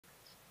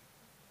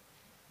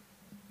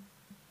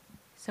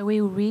So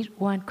we will read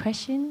one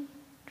question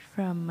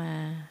from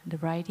the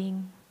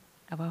writing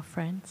of our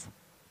friends.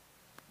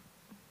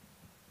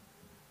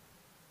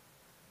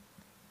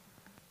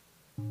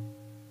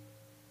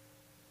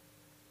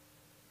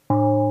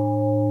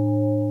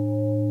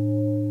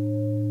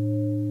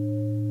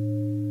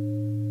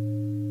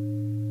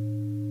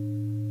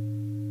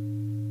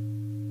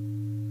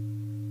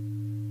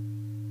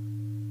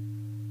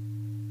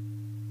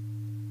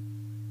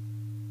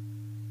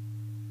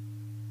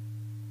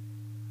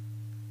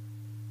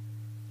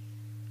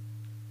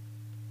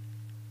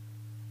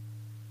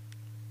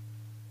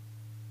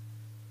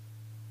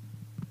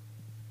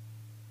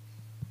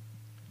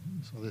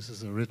 So this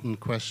is a written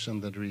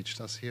question that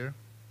reached us here.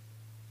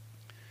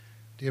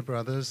 Dear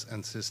brothers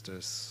and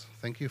sisters,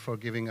 thank you for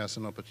giving us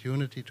an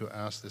opportunity to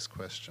ask this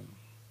question.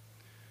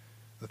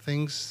 The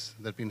things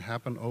that been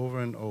happen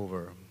over and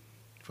over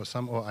for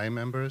some OI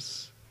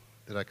members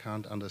that I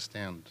can't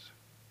understand.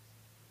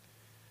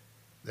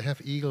 They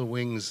have eagle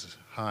wings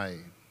high,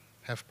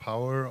 have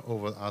power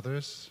over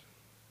others.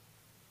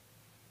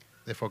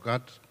 They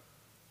forgot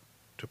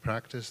to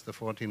practice the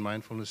 14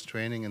 mindfulness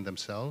training in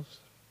themselves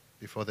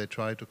before they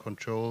try to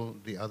control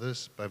the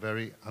others by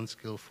very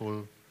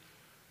unskillful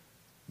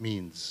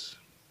means.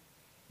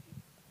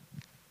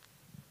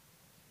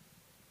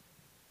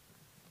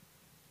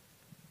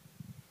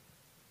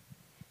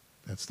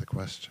 That's the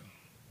question.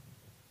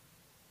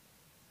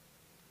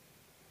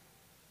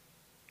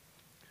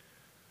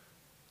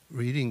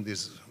 Reading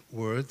these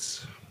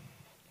words,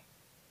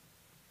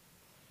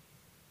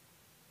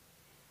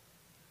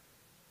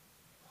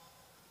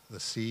 the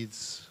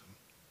seeds,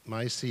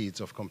 my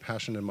seeds of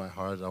compassion in my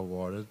heart are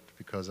watered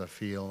because I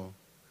feel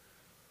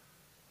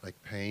like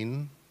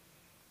pain.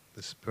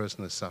 This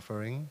person is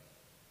suffering.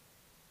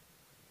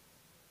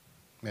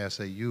 May I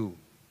say you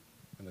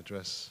and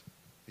address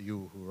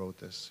you who wrote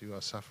this. You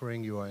are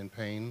suffering, you are in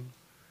pain.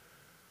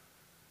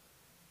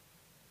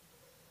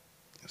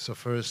 So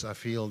first I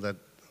feel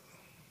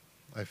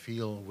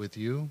with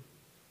you.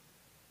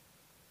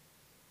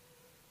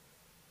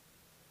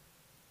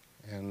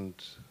 And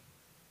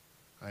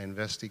I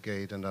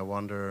investigate and I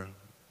wonder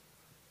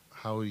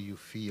how you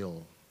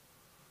feel,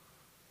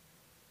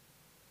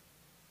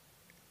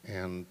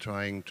 and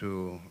trying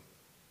to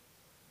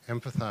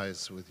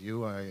empathize with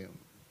you, I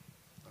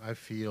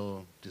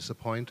feel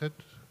disappointed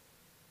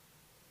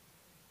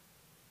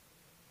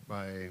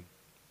by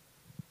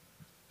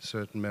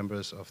certain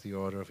members of the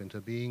Order of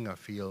Interbeing. I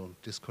feel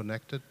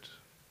disconnected.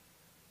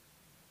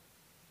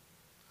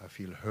 I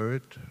feel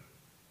hurt.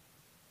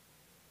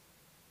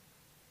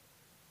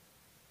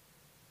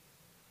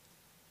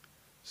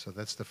 So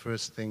that's the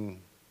first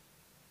thing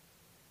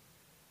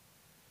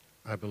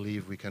I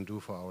believe we can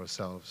do for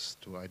ourselves,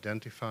 to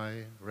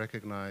identify,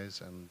 recognize,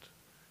 and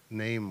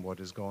name what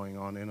is going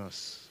on in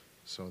us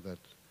so that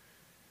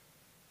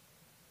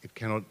it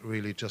cannot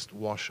really just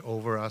wash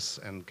over us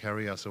and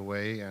carry us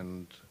away,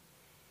 and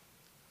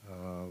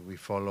we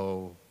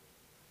follow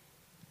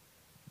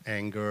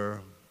anger,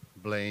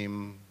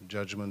 blame,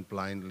 judgment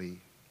blindly.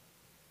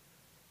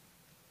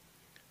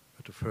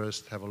 But to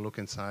first have a look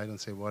inside and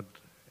say, what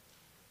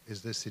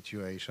is this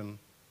situation,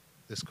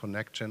 this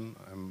connection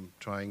I'm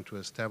trying to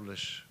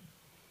establish,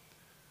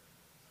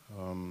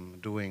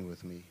 doing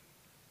with me?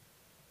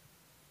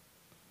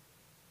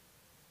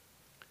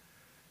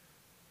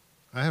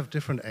 I have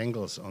different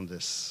angles on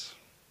this.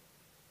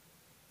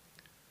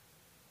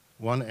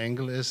 One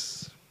angle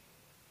is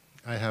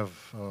I have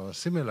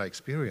similar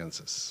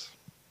experiences.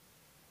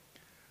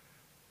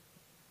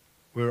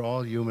 We're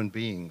all human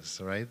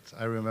beings, right?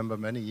 I remember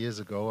many years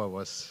ago I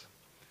was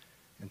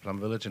in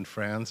Plum Village in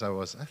France. I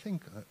was, I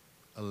think,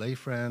 a lay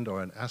friend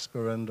or an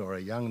aspirant or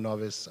a young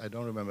novice. I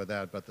don't remember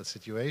that, but the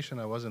situation,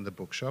 I was in the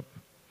bookshop.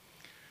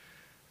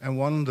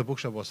 And the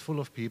bookshop was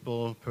full of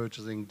people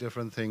purchasing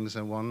different things,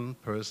 and one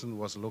person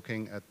was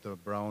looking at the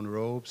brown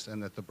robes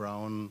and at the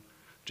brown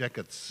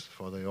jackets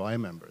for the OI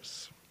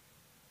members.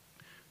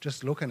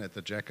 Just looking at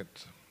the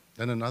jacket.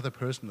 Then another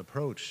person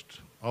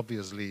approached,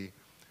 obviously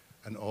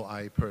an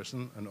OI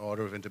person, an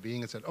Order of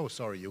Interbeing, and said, "Oh,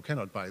 sorry, you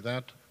cannot buy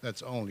that.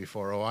 That's only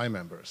for OI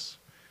members."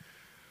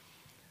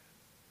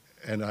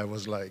 And I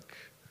was like,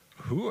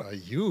 who are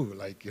you?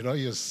 Like, you know,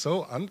 you're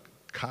so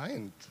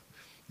unkind.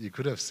 You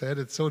could have said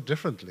it so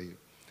differently.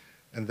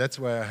 And that's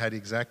where I had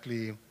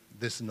exactly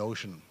this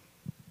notion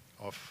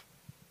of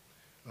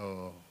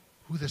who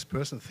this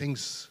person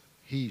thinks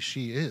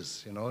she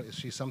is. You know, is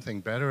she something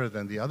better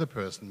than the other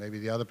person? Maybe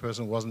the other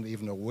person wasn't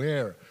even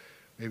aware.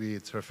 Maybe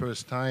it's her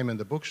first time in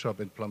the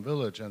bookshop in Plum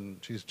Village, and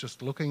she's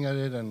just looking at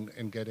it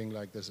and getting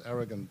like this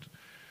arrogant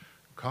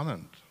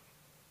comment.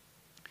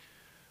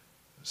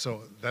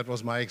 So that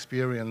was my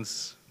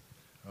experience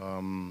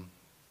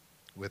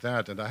with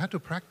that, and I had to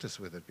practice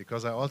with it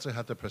because I also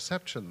had the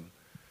perception,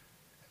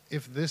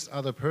 if this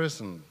other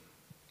person,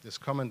 this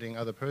commenting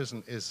other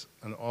person, is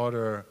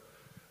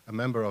a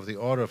member of the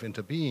Order of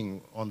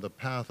Interbeing on the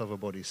path of a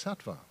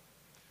bodhisattva,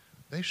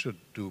 they should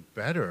do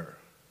better.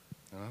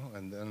 You know?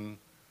 And then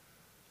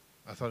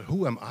I thought,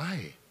 who am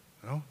I?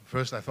 You know?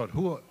 First I thought,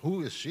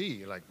 who is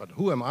she? Like, but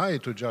who am I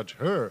to judge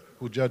her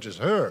who judges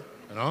her?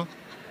 You know?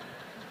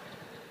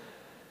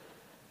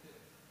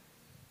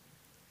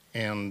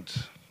 And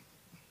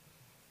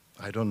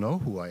I don't know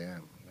who I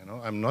am. You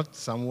know? I'm not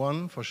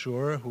someone, for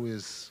sure, who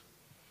is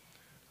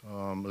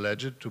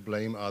alleged to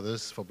blame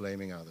others for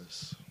blaming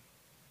others.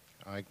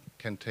 I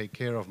can take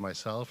care of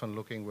myself and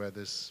looking where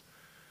this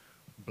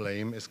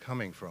blame is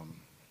coming from.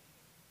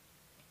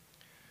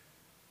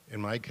 In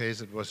my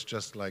case, it was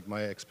just like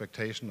my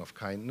expectation of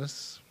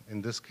kindness.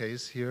 In this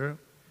case here,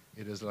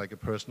 it is like a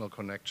personal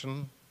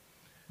connection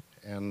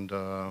and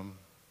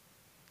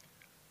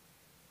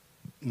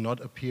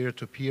not a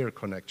peer-to-peer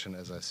connection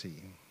as I see.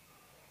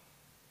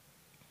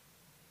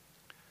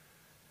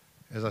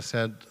 As I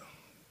said,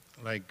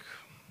 like,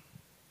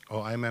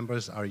 OI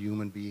members are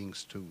human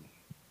beings too.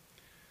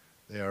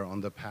 They are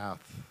on the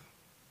path.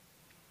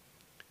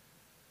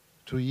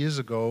 2 years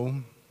ago,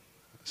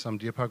 some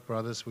Deer Park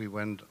brothers, we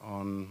went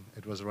on,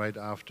 it was right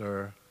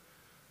after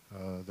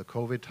the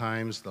COVID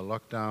times, the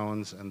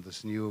lockdowns, and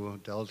this new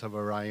Delta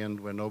variant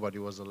where nobody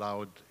was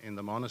allowed in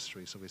the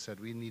monastery. So we said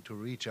we need to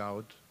reach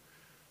out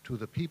to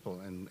the people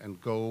and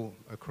go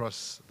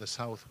across the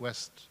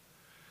southwest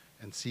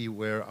and see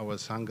where our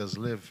sanghas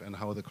live and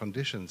how the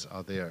conditions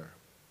are there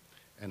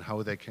and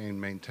how they can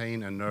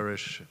maintain and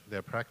nourish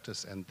their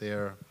practice and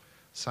their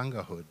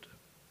sanghahood.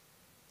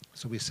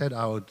 So we set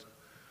out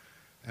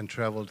and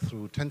traveled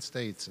through 10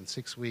 states in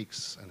 6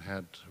 weeks and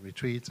had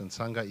retreats and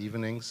sangha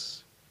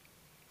evenings.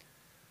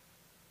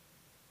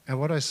 And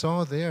what I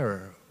saw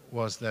there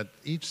was that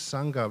each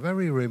sangha,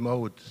 very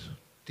remote,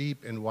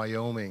 deep in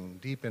Wyoming,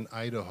 deep in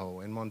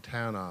Idaho, in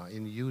Montana,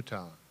 in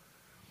Utah,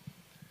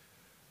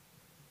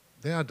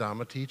 they are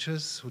Dharma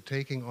teachers who are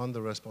taking on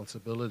the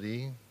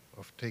responsibility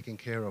of taking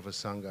care of a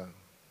sangha.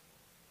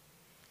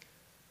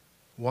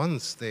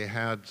 Once they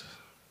had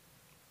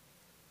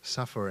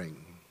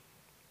suffering,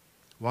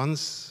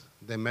 once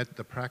they met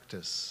the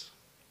practice,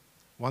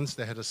 once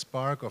they had a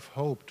spark of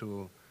hope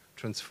to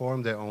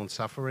transform their own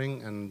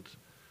suffering and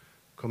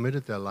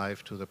committed their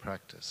life to the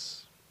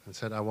practice and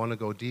said, I want to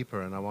go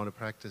deeper and I want to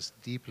practice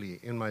deeply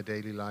in my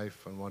daily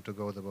life and want to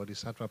go the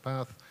Bodhisattva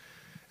path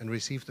and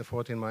receive the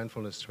 14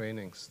 mindfulness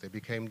trainings. They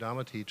became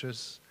Dharma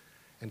teachers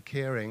and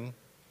caring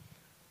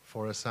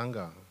for a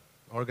sangha,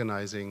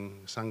 organizing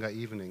sangha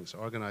evenings,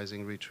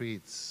 organizing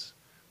retreats,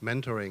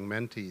 mentoring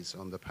mentees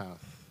on the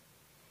path.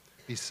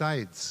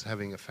 Besides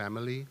having a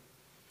family,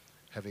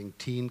 having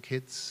teen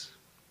kids,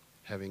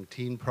 having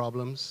teen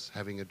problems,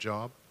 having a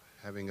job,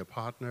 having a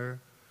partner,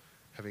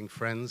 having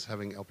friends,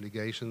 having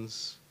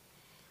obligations,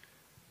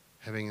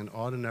 having an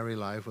ordinary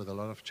life with a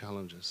lot of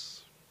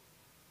challenges.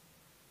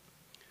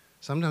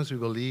 Sometimes we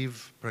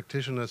believe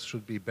practitioners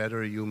should be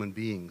better human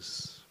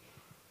beings.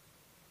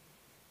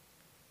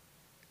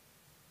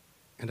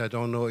 And I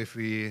don't know if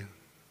we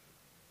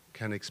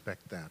can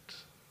expect that.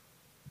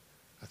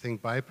 I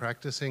think by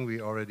practicing, we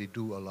already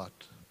do a lot.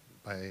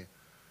 By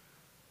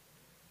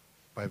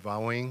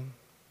vowing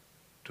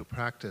to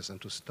practice and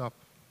to stop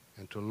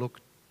and to look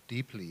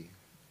deeply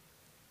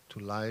to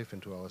life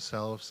and to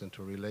ourselves and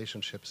to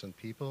relationships and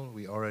people,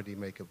 we already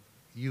make a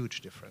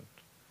huge difference.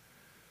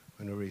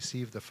 When we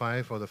receive the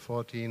 5 or the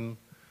 14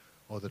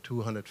 or the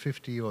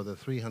 250 or the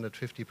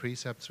 350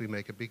 precepts, we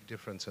make a big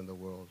difference in the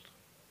world.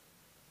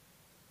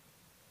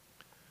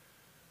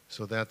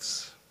 So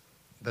that's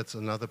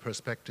another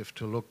perspective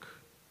to look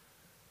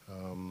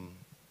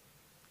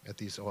at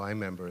these OI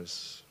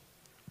members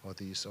or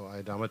these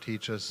OI Dharma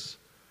teachers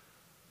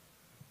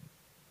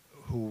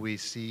who we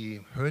see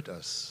hurt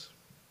us,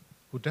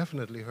 who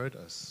definitely hurt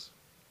us.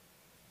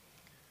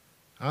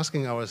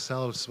 Asking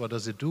ourselves, what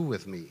does it do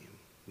with me?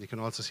 You can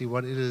also see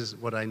what it is,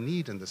 what I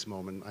need in this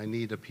moment. I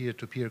need a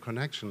peer-to-peer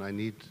connection. I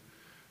need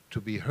to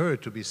be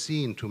heard, to be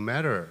seen, to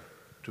matter,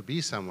 to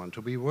be someone,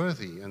 to be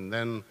worthy. And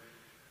then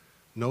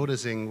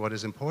noticing what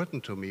is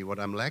important to me, what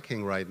I'm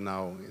lacking right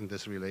now in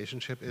this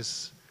relationship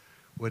is,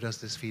 where does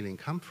this feeling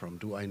come from?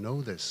 Do I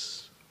know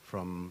this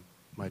from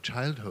my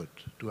childhood?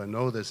 Do I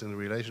know this in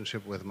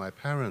relationship with my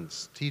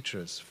parents,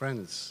 teachers,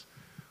 friends?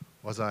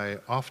 Was I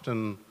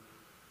often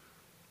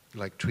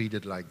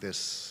treated like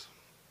this?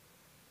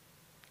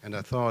 And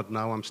I thought,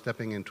 now I'm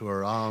stepping into a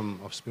realm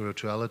of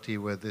spirituality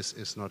where this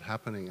is not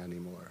happening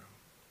anymore.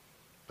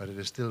 But it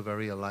is still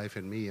very alive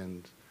in me,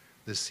 and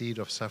the seed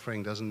of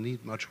suffering doesn't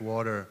need much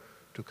water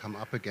to come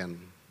up again.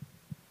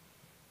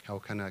 How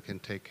can I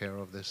take care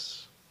of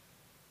this?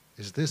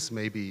 Is this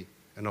maybe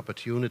an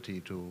opportunity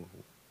to,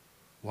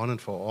 one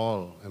and for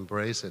all,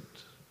 embrace it,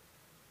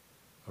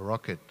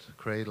 rock it,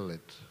 cradle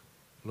it,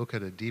 look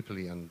at it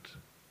deeply and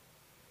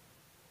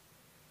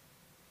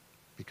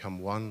become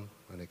one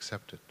and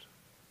accept it?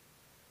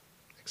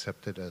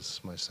 Accept it as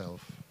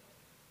myself.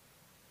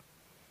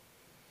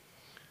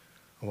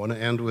 I want to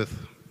end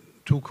with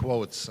 2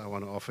 quotes I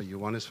want to offer you.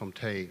 One is from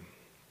Tay.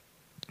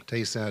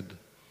 Tay said,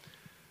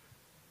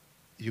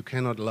 "You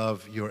cannot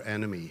love your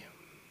enemy.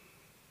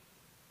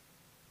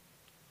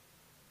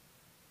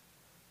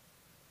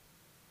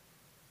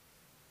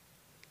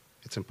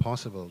 It's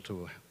impossible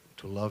to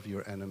love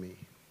your enemy.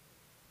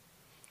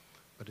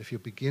 if you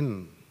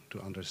begin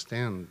to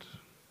understand,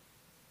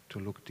 to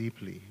look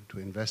deeply, to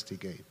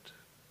investigate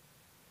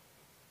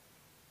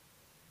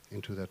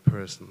into that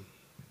person,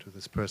 into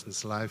this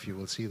person's life, you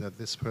will see that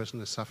this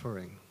person is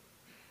suffering.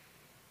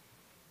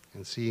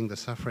 And seeing the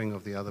suffering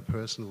of the other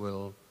person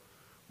will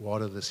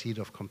water the seed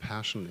of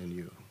compassion in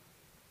you.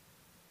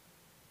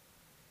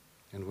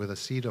 And with a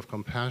seed of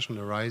compassion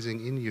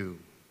arising in you,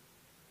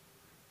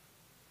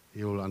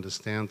 you will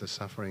understand the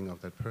suffering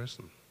of that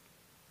person.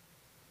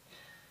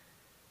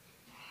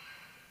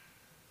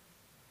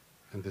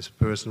 And this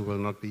person will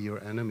not be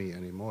your enemy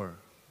anymore,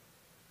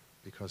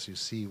 because you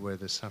see where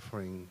the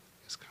suffering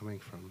is coming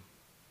from.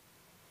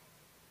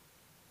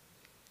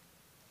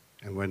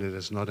 And when it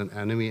is not an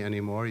enemy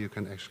anymore, you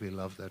can actually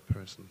love that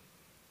person.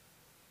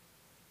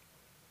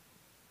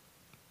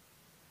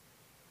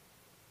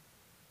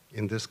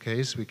 In this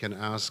case, we can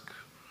ask,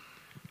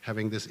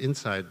 having this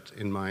insight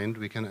in mind,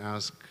 we can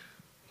ask,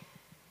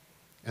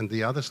 and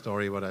the other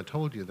story, what I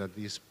told you, that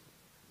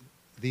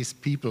these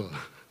people,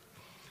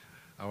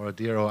 our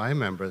dear OI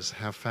members,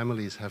 have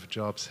families, have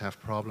jobs, have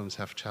problems,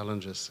 have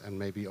challenges, and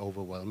maybe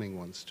overwhelming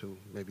ones too,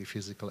 maybe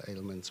physical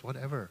ailments,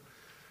 whatever.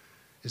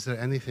 Is there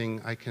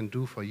anything I can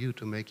do for you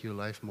to make your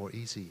life more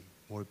easy,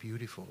 more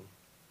beautiful?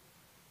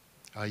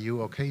 Are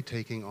you okay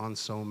taking on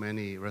so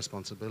many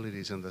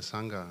responsibilities in the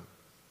sangha?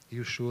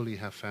 You surely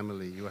have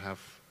family, you have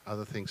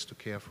other things to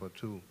care for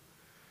too.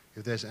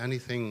 If there's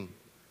anything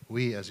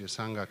we as your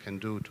sangha can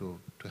do to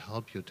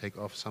help you take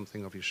off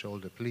something off your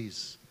shoulder,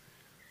 please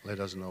let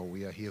us know.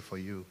 We are here for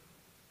you.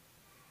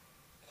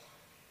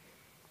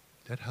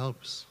 That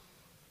helps.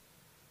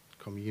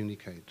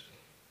 Communicate.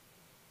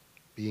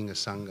 Being a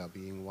sangha,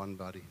 being one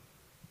body.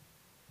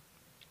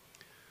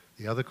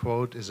 The other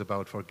quote is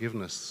about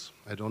forgiveness.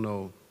 I don't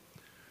know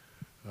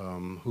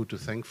who to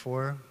thank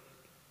for,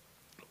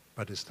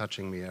 but it's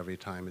touching me every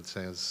time. It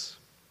says,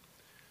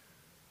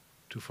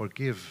 to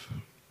forgive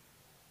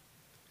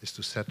is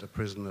to set a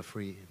prisoner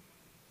free,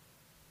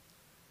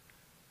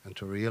 and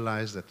to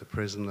realize that the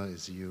prisoner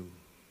is you.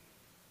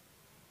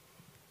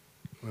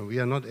 When we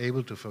are not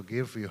able to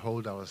forgive, we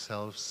hold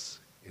ourselves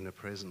in a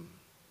prison,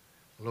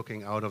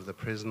 looking out of the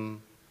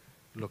prison,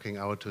 looking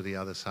out to the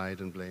other side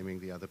and blaming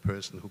the other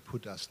person who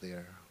put us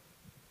there.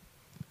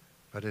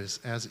 But it is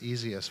as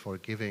easy as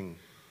forgiving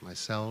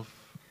myself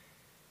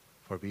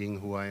for being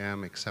who I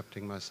am,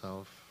 accepting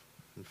myself,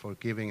 and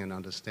forgiving and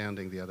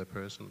understanding the other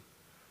person,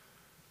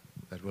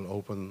 that will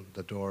open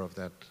the door of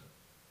that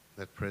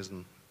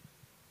prison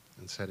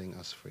and setting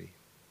us free.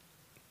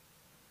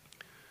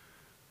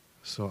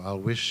 So I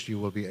wish you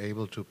will be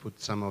able to put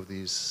some of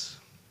these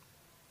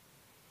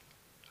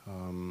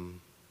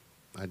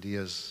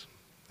ideas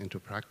into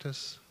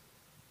practice,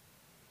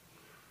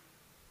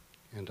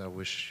 and I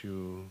wish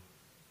you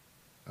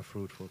a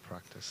fruitful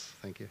practice.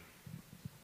 Thank you.